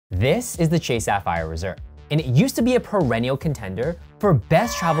This is the Chase Sapphire Reserve, and it used to be a perennial contender for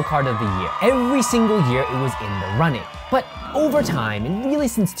best travel card of the year. Every single year it was in the running. But over time, and really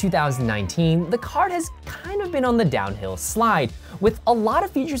since 2019, the card has kind of been on the downhill slide, with a lot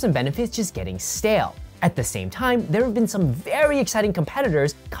of features and benefits just getting stale. At the same time, there have been some very exciting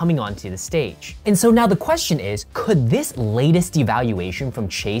competitors coming onto the stage. And so now the question is, could this latest devaluation from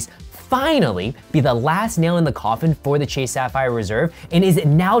Chase finally be the last nail in the coffin for the Chase Sapphire Reserve? And is it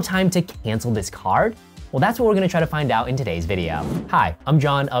now time to cancel this card? Well, that's what we're gonna try to find out in today's video. Hi, I'm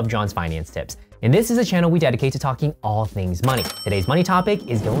John of John's Finance Tips, and this is a channel we dedicate to talking all things money. Today's money topic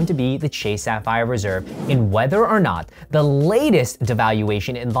is going to be the Chase Sapphire Reserve and whether or not the latest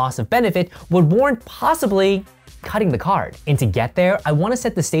devaluation and loss of benefit would warrant possibly cutting the card. And to get there, I wanna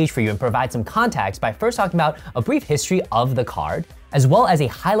set the stage for you and provide some context by first talking about a brief history of the card, as well as a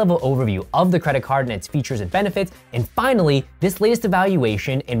high-level overview of the credit card and its features and benefits, and finally, this latest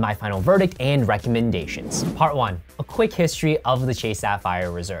evaluation and my final verdict and recommendations. Part 1, a quick history of the Chase Sapphire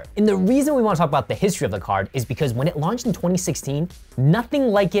Reserve. And the reason we want to talk about the history of the card is because when it launched in 2016, nothing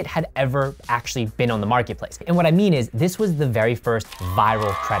like it had ever actually been on the marketplace. And what I mean is, this was the very first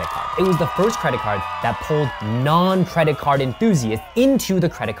viral credit card. It was the first credit card that pulled non-credit card enthusiasts into the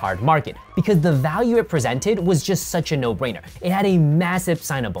credit card market because the value it presented was just such a no-brainer. It had a massive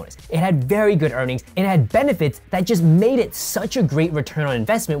sign-up bonus. It had very good earnings, and it had benefits that just made it such a great return on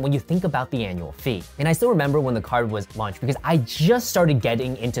investment when you think about the annual fee. And I still remember when the card was launched because I just started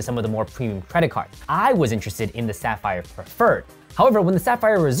getting into some of the more premium credit cards. I was interested in the Sapphire Preferred. However, when the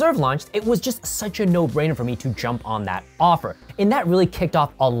Sapphire Reserve launched, it was just such a no-brainer for me to jump on that offer. And that really kicked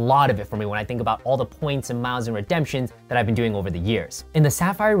off a lot of it for me when I think about all the points and miles and redemptions that I've been doing over the years. And the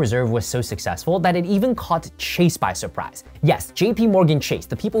Sapphire Reserve was so successful that it even caught Chase by surprise. Yes, JP Chase,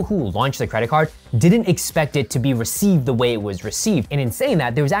 the people who launched the credit card, didn't expect it to be received the way it was received. And in saying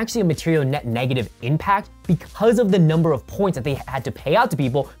that, there was actually a material net negative impact because of the number of points that they had to pay out to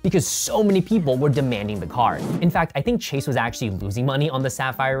people because so many people were demanding the card. In fact, I think Chase was actually losing money on the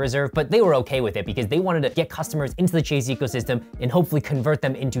Sapphire Reserve, but they were okay with it because they wanted to get customers into the Chase ecosystem and hopefully convert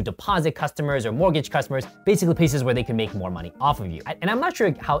them into deposit customers or mortgage customers, basically places where they can make more money off of you. And I'm not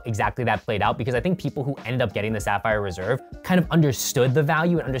sure how exactly that played out because I think people who ended up getting the Sapphire Reserve kind of understood the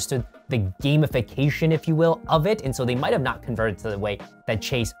value and understood the gamification, if you will, of it, and so they might have not converted to the way that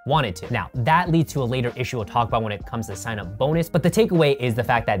Chase wanted to. Now, that leads to a later issue we'll talk about when it comes to sign-up bonus, but the takeaway is the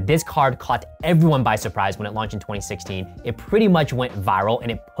fact that this card caught everyone by surprise when it launched in 2016. It pretty much went viral, and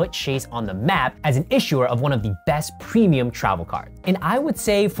it put Chase on the map as an issuer of one of the best premium travel cards. And I would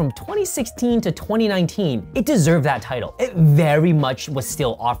say from 2016 to 2019, it deserved that title. It very much was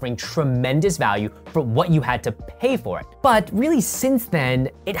still offering tremendous value for what you had to pay for it. But really since then,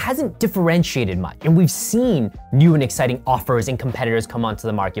 it hasn't differentiated much. And we've seen new and exciting offers and competitors come onto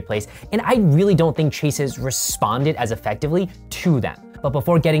the marketplace. And I really don't think Chase has responded as effectively to them. But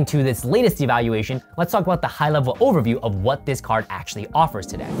before getting to this latest evaluation, let's talk about the high-level overview of what this card actually offers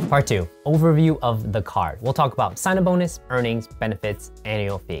today. Part 2, overview of the card. We'll talk about sign-up bonus, earnings, benefits,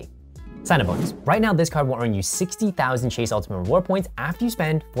 annual fee. Sign-up bonus. Right now, this card will earn you 60,000 Chase Ultimate Reward points after you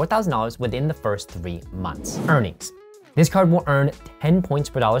spend $4,000 within the first 3 months. Earnings. This card will earn 10 points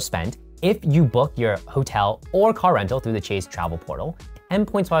per dollar spent if you book your hotel or car rental through the Chase Travel Portal, 10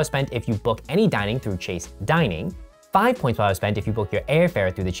 points per dollar spent if you book any dining through Chase Dining, 5 points per dollar spent if you book your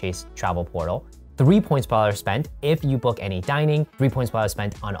airfare through the Chase Travel Portal, 3 points per dollar spent if you book any dining, 3 points per dollar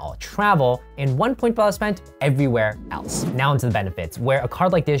spent on all travel, and 1 point per dollar spent everywhere else. Now into the benefits, where a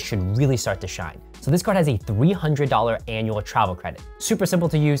card like this should really start to shine. So this card has a $300 annual travel credit. Super simple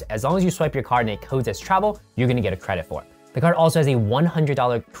to use. As long as you swipe your card and it codes as travel, you're gonna get a credit for it. The card also has a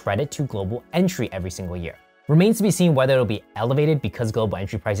 $100 credit to global entry every single year. Remains to be seen whether it'll be elevated because global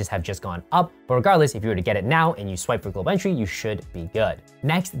entry prices have just gone up, but regardless, if you were to get it now and you swipe for global entry, you should be good.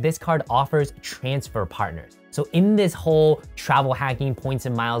 Next, this card offers transfer partners. So in this whole travel hacking points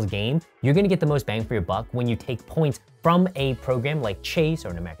and miles game, you're gonna get the most bang for your buck when you take points from a program like Chase or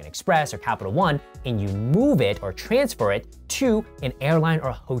an American Express or Capital One, and you move it or transfer it to an airline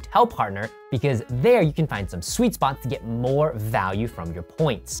or hotel partner, because there you can find some sweet spots to get more value from your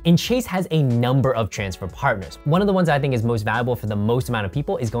points. And Chase has a number of transfer partners. One of the ones I think is most valuable for the most amount of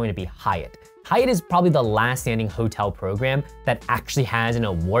people is going to be Hyatt. Hyatt is probably the last standing hotel program that actually has an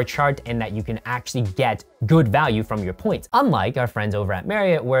award chart and that you can actually get good value from your points. Unlike our friends over at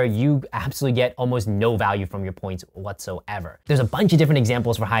Marriott, where you absolutely get almost no value from your points whatsoever. There's a bunch of different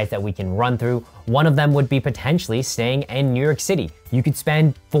examples for Hyatt that we can run through. One of them would be potentially staying in New York City. You could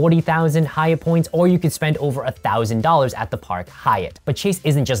spend 40,000 Hyatt points, or you could spend over $1,000 at the Park Hyatt. But Chase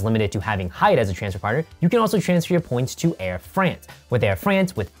isn't just limited to having Hyatt as a transfer partner. You can also transfer your points to Air France. With Air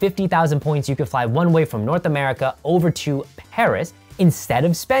France, with 50,000 points, you could fly one way from North America over to Paris. Instead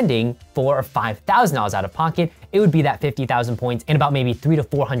of spending $4,000 or $5,000 out of pocket, it would be that 50,000 points and about maybe $300 to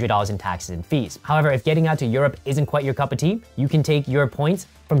 $400 in taxes and fees. However, if getting out to Europe isn't quite your cup of tea, you can take your points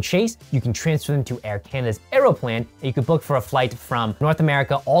from Chase, you can transfer them to Air Canada's Aeroplan, and you could book for a flight from North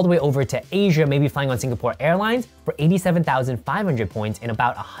America all the way over to Asia, maybe flying on Singapore Airlines for 87,500 points and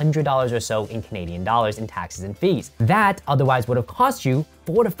about $100 or so in Canadian dollars in taxes and fees. That otherwise would have cost you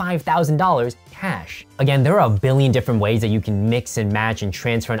 $4,000 to $5,000 cash. Again, there are a billion different ways that you can mix and match and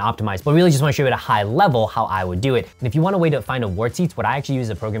transfer and optimize, but really just want to show you at a high level how I would do it. And if you want a way to find award seats, what I actually use is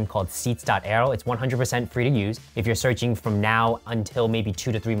a program called Seats.aero. It's 100% free to use. If you're searching from now until maybe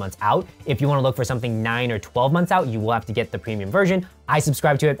 2 to 3 months out, if you want to look for something 9 or 12 months out, you will have to get the premium version. I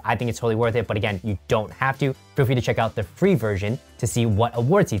subscribe to it. I think it's totally worth it, but again, you don't have to. Feel free to check out the free version to see what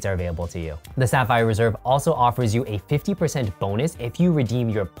award seats are available to you. The Sapphire Reserve also offers you a 50% bonus if you redeem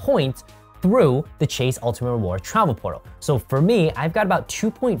your points through the Chase Ultimate Reward travel portal. So for me, I've got about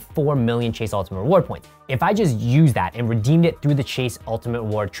 2.4 million Chase Ultimate Reward points. If I just used that and redeemed it through the Chase Ultimate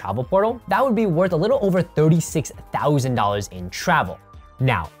Reward travel portal, that would be worth a little over $36,000 in travel.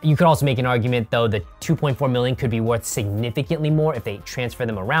 Now, you could also make an argument though that 2.4 million could be worth significantly more if they transfer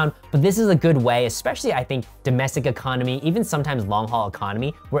them around, but this is a good way, especially I think domestic economy, even sometimes long haul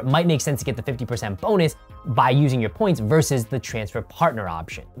economy, where it might make sense to get the 50% bonus by using your points versus the transfer partner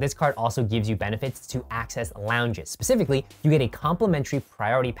option. This card also gives you benefits to access lounges. Specifically, you get a complimentary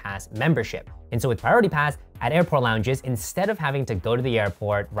Priority Pass membership. And so with Priority Pass at airport lounges, instead of having to go to the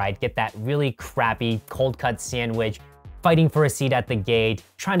airport, right, get that really crappy cold cut sandwich, fighting for a seat at the gate,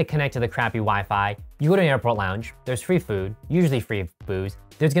 trying to connect to the crappy Wi-Fi, you go to an airport lounge, there's free food, usually free booze,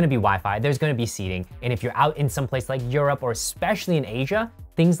 there's gonna be Wi-Fi, there's gonna be seating, and if you're out in some place like Europe or especially in Asia,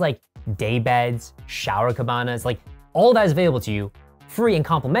 things like day beds, shower cabanas, like all that is available to you free and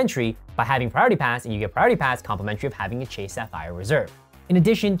complimentary by having Priority Pass, and you get Priority Pass complimentary of having a Chase Sapphire Reserve. In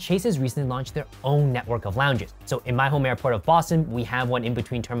addition, Chase has recently launched their own network of lounges. So in my home airport of Boston, we have one in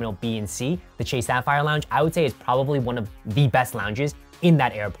between Terminal B and C. The Chase Sapphire Lounge, I would say, is probably one of the best lounges in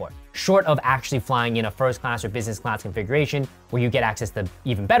that airport. Short of actually flying in a first class or business class configuration where you get access to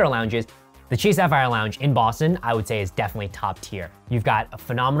even better lounges, the Chase Sapphire Lounge in Boston, I would say, is definitely top tier. You've got a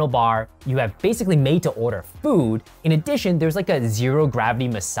phenomenal bar. You have basically made to order food. In addition, there's like a zero gravity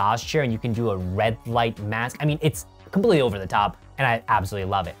massage chair and you can do a red light mask. I mean, it's completely over the top and I absolutely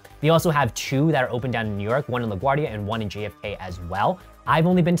love it. They also have 2 that are open down in New York, one in LaGuardia and one in JFK as well. I've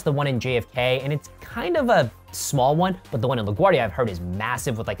only been to the one in JFK and it's kind of a small one, but the one in LaGuardia I've heard is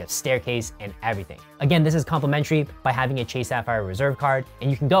massive with like a staircase and everything. Again, this is complimentary by having a Chase Sapphire Reserve card, and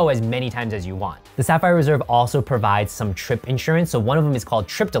you can go as many times as you want. The Sapphire Reserve also provides some trip insurance. So one of them is called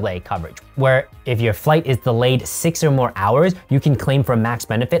trip delay coverage, where if your flight is delayed 6 or more hours, you can claim for a max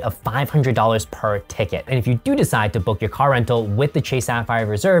benefit of $500 per ticket. And if you do decide to book your car rental with the Chase Sapphire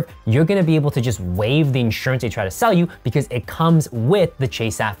Reserve, you're gonna be able to just waive the insurance they try to sell you because it comes with the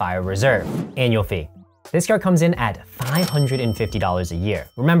Chase Sapphire Reserve. Annual fee. This card comes in at $550 a year.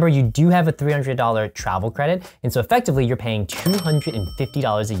 Remember, you do have a $300 travel credit, and so effectively you're paying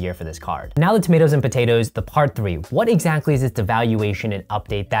 $250 a year for this card. Now the tomatoes and potatoes, the part 3. What exactly is this devaluation and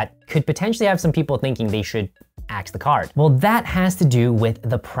update that could potentially have some people thinking they should axe the card? Well, that has to do with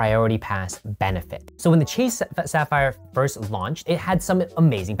the Priority Pass benefit. So when the Chase Sapphire first launched, it had some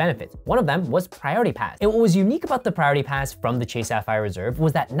amazing benefits. One of them was Priority Pass. And what was unique about the Priority Pass from the Chase Sapphire Reserve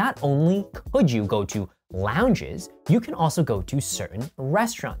was that not only could you go to lounges, you can also go to certain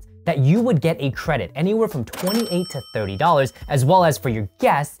restaurants that you would get a credit anywhere from $28 to $30, as well as for your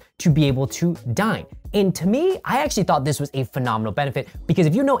guests to be able to dine. And to me, I actually thought this was a phenomenal benefit because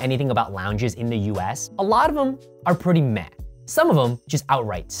if you know anything about lounges in the US, a lot of them are pretty meh. Some of them just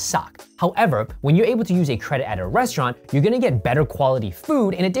outright suck. However, when you're able to use a credit at a restaurant, you're gonna get better quality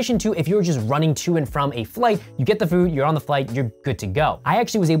food in addition to if you're just running to and from a flight, you get the food, you're on the flight, you're good to go. I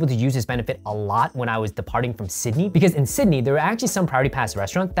actually was able to use this benefit a lot when I was departing from Sydney because in Sydney, there were actually some Priority Pass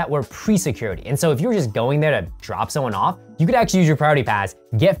restaurants that were pre-security. And so if you were just going there to drop someone off, you could actually use your Priority Pass,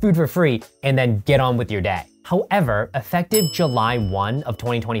 get food for free, and then get on with your day. However, effective July 1 of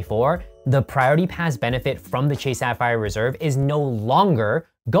 2024, the Priority Pass benefit from the Chase Sapphire Reserve is no longer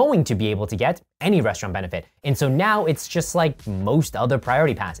going to be able to get any restaurant benefit. And so now it's just like most other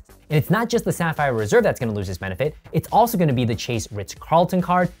Priority Passes. And it's not just the Sapphire Reserve that's gonna lose this benefit, it's also gonna be the Chase Ritz-Carlton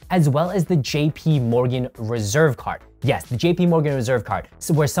card, as well as the JP Morgan Reserve card. Yes, the JP Morgan Reserve card,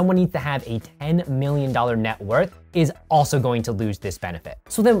 so where someone needs to have a $10 million net worth, is also going to lose this benefit.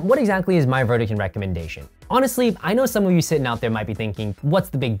 So then what exactly is my verdict and recommendation? Honestly, I know some of you sitting out there might be thinking, what's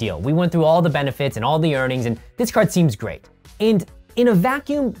the big deal? We went through all the benefits and all the earnings, and this card seems great. And in a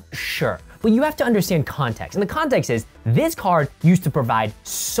vacuum, sure, but you have to understand context. And the context is this card used to provide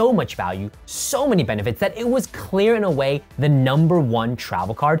so much value, so many benefits, that it was clear in a way the #1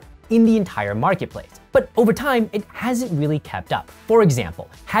 travel card in the entire marketplace. But over time, it hasn't really kept up. For example,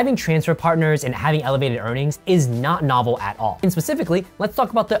 having transfer partners and having elevated earnings is not novel at all. And specifically, let's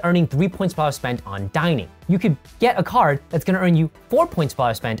talk about the earning 3 points per dollar spent on dining. You could get a card that's gonna earn you 4 points per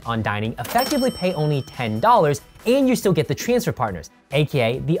dollar spent on dining, effectively pay only $10, and you still get the transfer partners,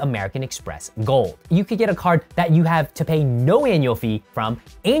 aka the American Express Gold. You could get a card that you have to pay no annual fee from,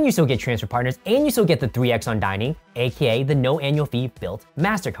 and you still get transfer partners, and you still get the 3x on dining, aka the no annual fee built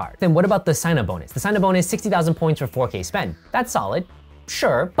MasterCard. Then what about the sign-up bonus? The sign-up bonus, 60,000 points for 4K spend. That's solid.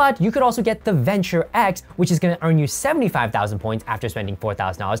 Sure, but you could also get the Venture X, which is gonna earn you 75,000 points after spending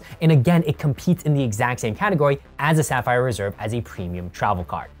 $4,000. And again, it competes in the exact same category as a Sapphire Reserve as a premium travel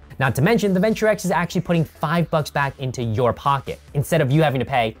card. Not to mention, the Venture X is actually putting $5 back into your pocket instead of you having to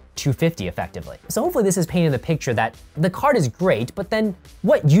pay $250 effectively. So hopefully this is painting the picture that the card is great, but then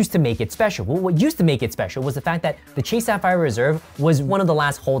what used to make it special? Well, what used to make it special was the fact that the Chase Sapphire Reserve was one of the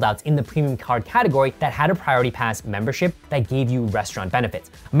last holdouts in the premium card category that had a priority pass membership that gave you restaurant benefits.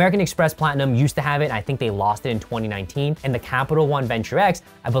 American Express Platinum used to have it, and I think they lost it in 2019, and the Capital One Venture X,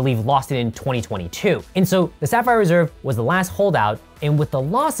 I believe, lost it in 2022. And so the Sapphire Reserve was the last holdout, and with the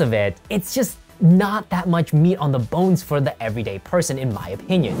loss of it, it's just not that much meat on the bones for the everyday person, in my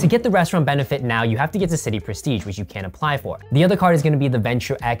opinion. To get the restaurant benefit now, you have to get the City Prestige, which you can apply for. The other card is gonna be the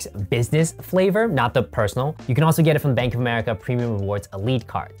Venture X business flavor, not the personal. You can also get it from Bank of America Premium Rewards Elite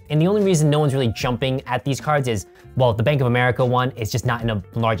card. And the only reason no one's really jumping at these cards is, well, the Bank of America one is just not in a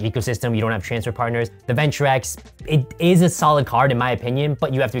large ecosystem. You don't have transfer partners. The Venture X, it is a solid card in my opinion,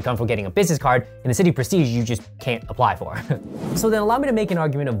 but you have to be comfortable getting a business card. And the City Prestige, you just can't apply for. So then allow me to make an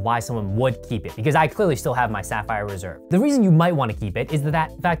argument of why someone would keep it, because I clearly still have my Sapphire Reserve. The reason you might want to keep it is the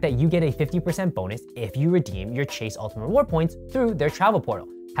fact that you get a 50% bonus if you redeem your Chase Ultimate Reward points through their travel portal.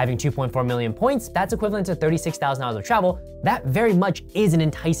 Having 2.4 million points, that's equivalent to $36,000 of travel. That very much is an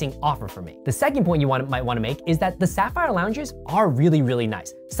enticing offer for me. The second point you might want to make is that the Sapphire Lounges are really, really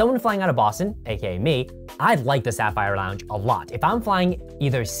nice. Someone flying out of Boston, aka me, I like the Sapphire Lounge a lot. If I'm flying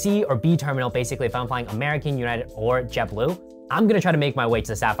either C or B terminal, basically if I'm flying American, United, or JetBlue, I'm gonna try to make my way to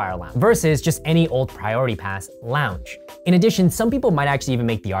the Sapphire Lounge versus just any old priority pass lounge. In addition, some people might actually even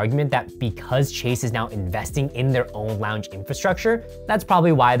make the argument that because Chase is now investing in their own lounge infrastructure, that's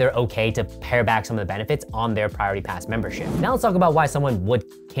probably why they're okay to pare back some of the benefits on their priority pass membership. Now let's talk about why someone would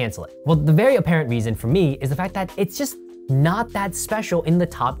cancel it. Well, the very apparent reason for me is the fact that it's just not that special in the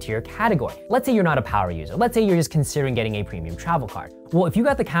top tier category. Let's say you're not a power user. Let's say you're just considering getting a premium travel card. Well, if you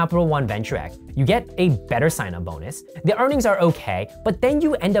got the Capital One Venture X, you get a better sign-up bonus. The earnings are okay, but then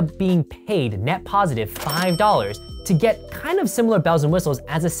you end up being paid net positive $5 to get kind of similar bells and whistles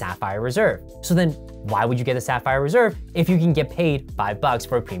as a Sapphire Reserve. So then why would you get a Sapphire Reserve if you can get paid $5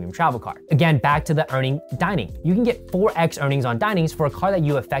 for a premium travel card? Again, back to the earning dining. You can get 4x earnings on dinings for a card that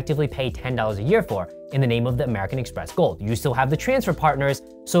you effectively pay $10 a year for in the name of the American Express Gold. You still have the transfer partners,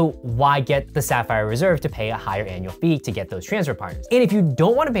 so why get the Sapphire Reserve to pay a higher annual fee to get those transfer partners? And if you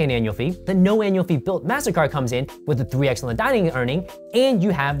don't want to pay an annual fee, the no annual fee built MasterCard comes in with the 3x on the dining earning, and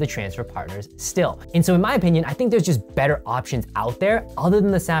you have the transfer partners still. And so in my opinion, I think there's just better options out there other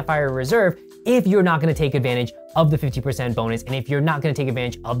than the Sapphire Reserve if you're not gonna take advantage of the 50% bonus and if you're not gonna take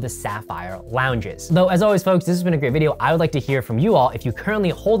advantage of the Sapphire Lounges. Though, as always, folks, this has been a great video. I would like to hear from you all. If you currently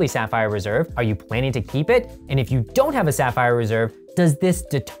hold a Sapphire Reserve, are you planning to keep it? And if you don't have a Sapphire Reserve, does this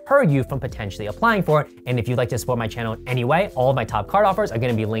deter you from potentially applying for it? And if you'd like to support my channel in any way, all of my top card offers are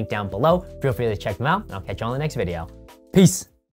gonna be linked down below. Feel free to check them out, and I'll catch you on the next video. Peace.